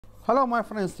Hello my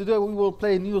friends, today we will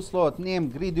play a new slot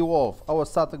named Greedy Wolf. Our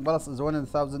starting balance is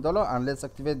 $1,000 and let's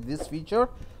activate this feature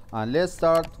and let's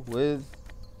start with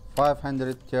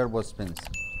 500 turbo spins.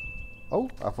 Oh,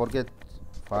 I forget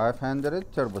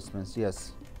 500 turbo spins,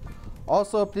 yes.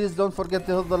 Also, please don't forget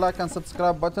to hit the like and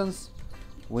subscribe buttons.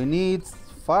 We need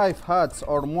 5 hearts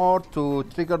or more to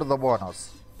trigger the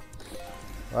bonus.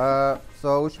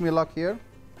 So wish me luck here.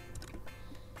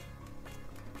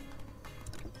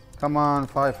 Come on,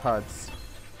 5 hearts.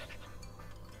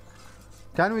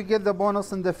 Can we get the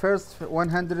bonus in the first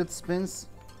 100 spins?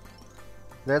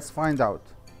 Let's find out.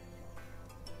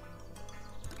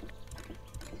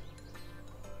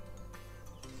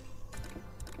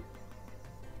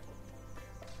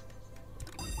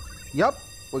 Yup,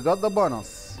 we got the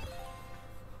bonus.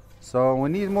 So we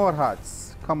need more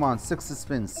hearts. Come on, 6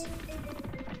 spins.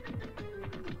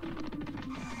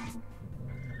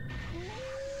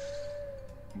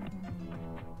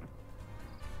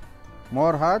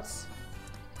 More hearts.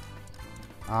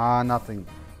 Nothing.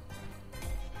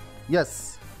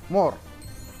 Yes, more.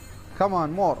 Come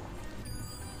on, more.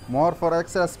 More for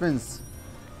extra spins.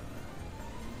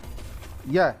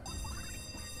 Yeah.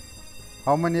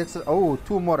 How many extra? Oh,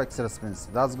 2 more extra spins.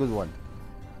 That's a good one.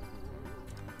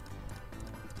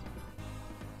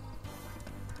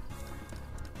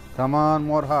 Come on,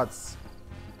 more hearts.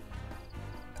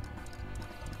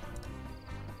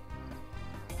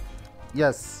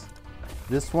 Yes.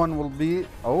 This one will be,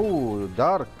 oh,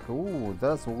 dark. Oh,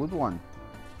 that's a good one.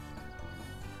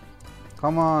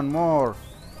 Come on, more.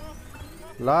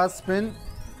 Last spin.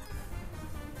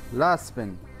 Last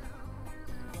spin.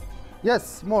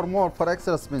 Yes, more for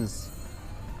extra spins.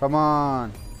 Come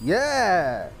on.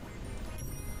 Yeah.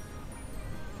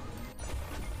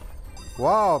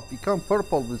 Wow, become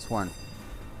purple this one.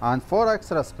 And 4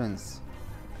 extra spins.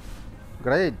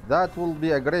 Great, that will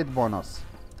be a great bonus.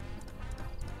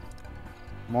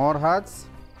 More hearts.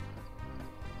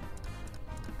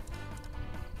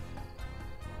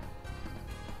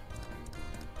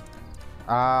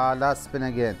 Last spin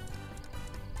again.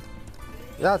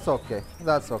 That's okay.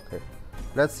 That's okay.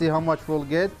 Let's see how much we'll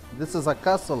get. This is a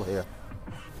castle here.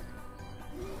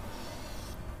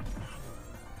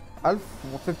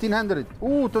 1,500.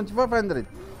 Ooh, 2,500.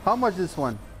 How much this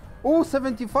one? Ooh,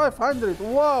 7,500.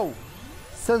 Wow.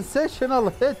 Sensational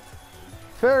hit.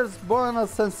 First bonus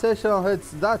sensational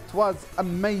hits. That was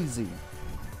amazing.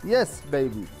 Yes,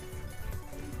 baby.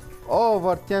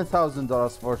 Over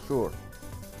 $10,000 for sure.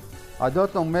 I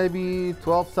don't know, maybe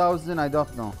 12,000. I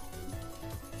don't know.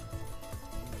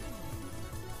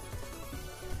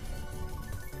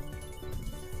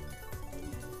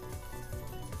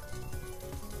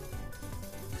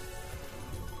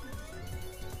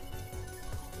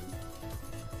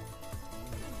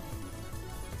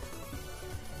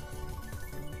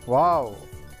 Wow,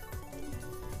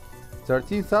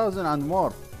 13,000 and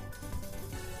more.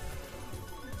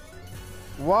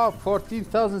 Wow,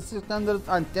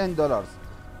 $14,610.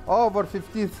 Over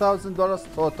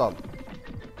 $15,000 total.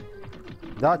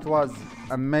 That was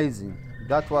amazing.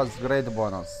 That was great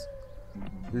bonus.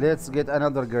 Let's get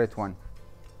another great one.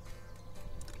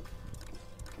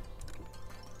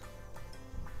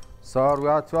 So we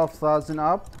are 12,000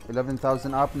 up,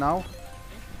 11,000 up now.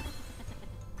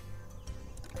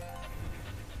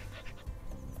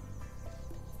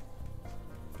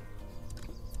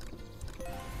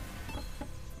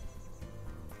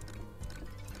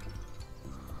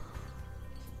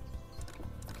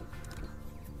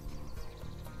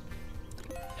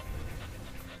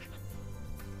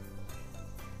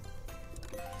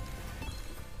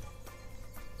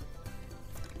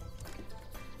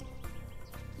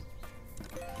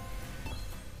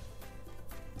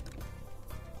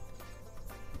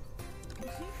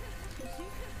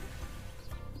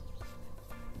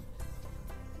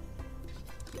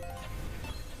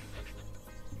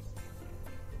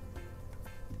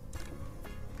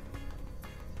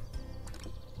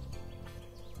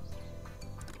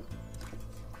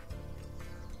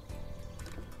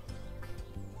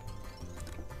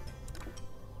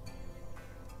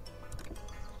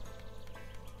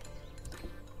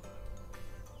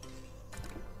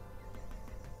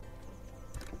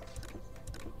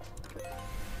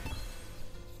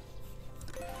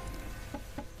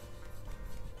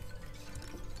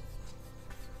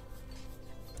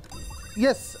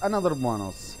 Yes, another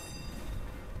bonus.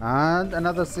 And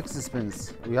another 6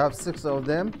 spins. We have 6 of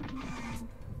them.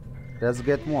 Let's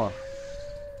get more.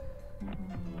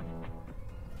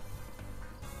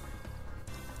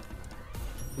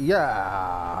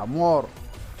 Yeah, more.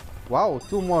 Wow,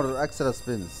 2 more extra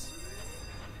spins.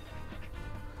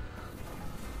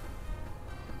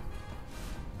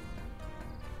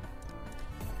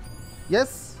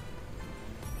 Yes.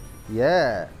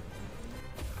 Yeah.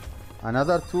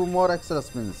 Another 2 more extra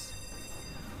spins.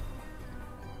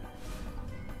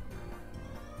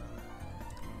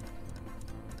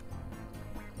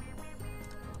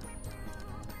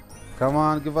 Come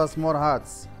on, give us more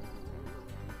hearts.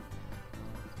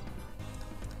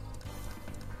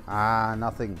 Ah,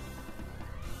 nothing.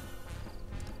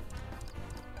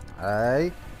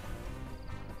 Hey.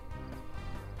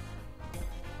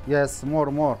 Yes,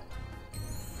 more.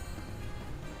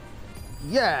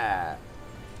 Yeah.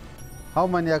 How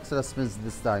many extra spins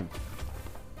this time?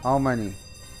 How many?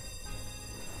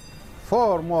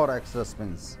 4 more extra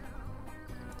spins.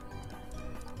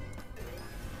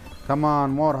 Come on,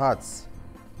 more hearts.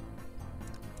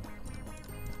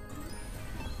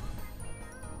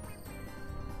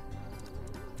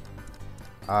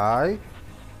 Aye.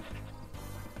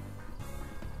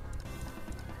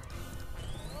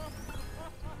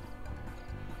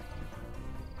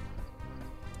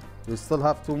 We still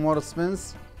have 2 more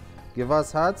spins. Give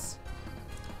us hearts.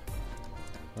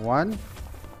 1.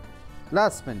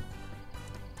 Last spin.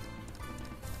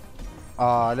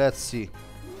 Let's see.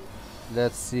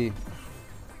 Let's see.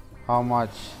 How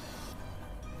much?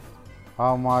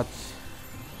 How much?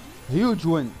 Huge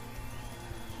win.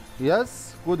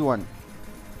 Yes, good one.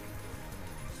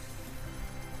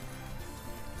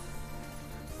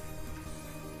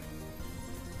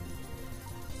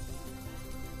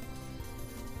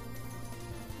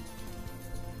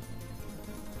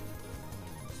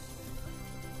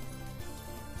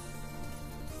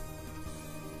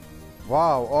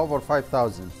 Wow, over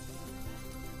 5,000.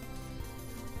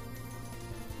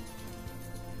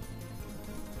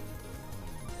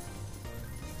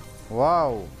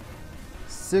 Wow,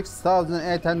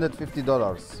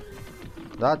 $6,850.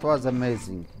 That was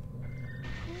amazing.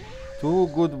 2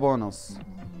 good bonus.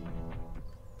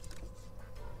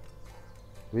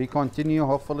 We continue,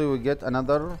 hopefully we get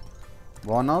another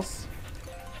bonus.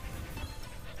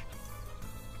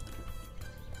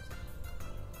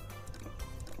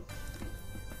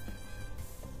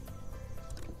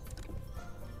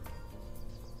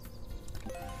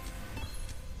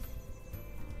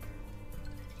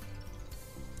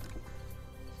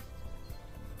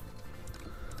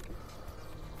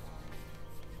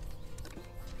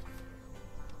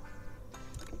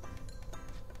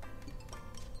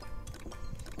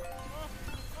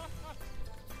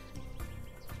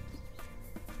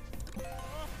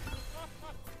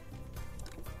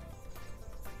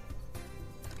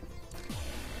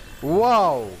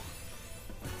 Wow!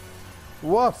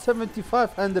 Wow,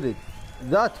 7,500.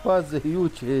 That was a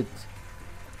huge hit.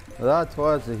 That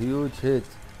was a huge hit.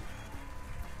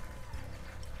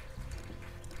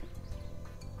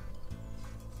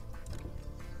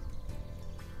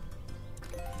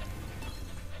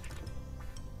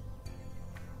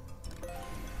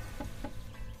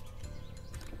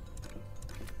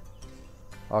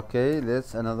 Okay,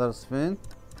 let's another spin.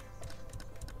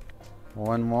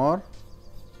 1 more.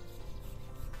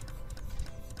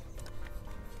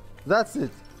 That's it.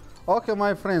 Okay,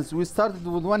 my friends, we started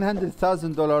with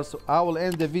 $100,000. So I will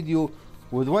end the video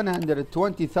with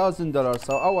 $120,000.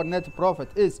 So our net profit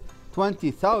is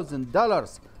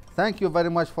 $20,000. Thank you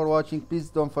very much for watching. Please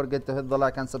don't forget to hit the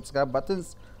like and subscribe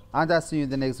buttons. And I'll see you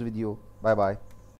in the next video. Bye bye.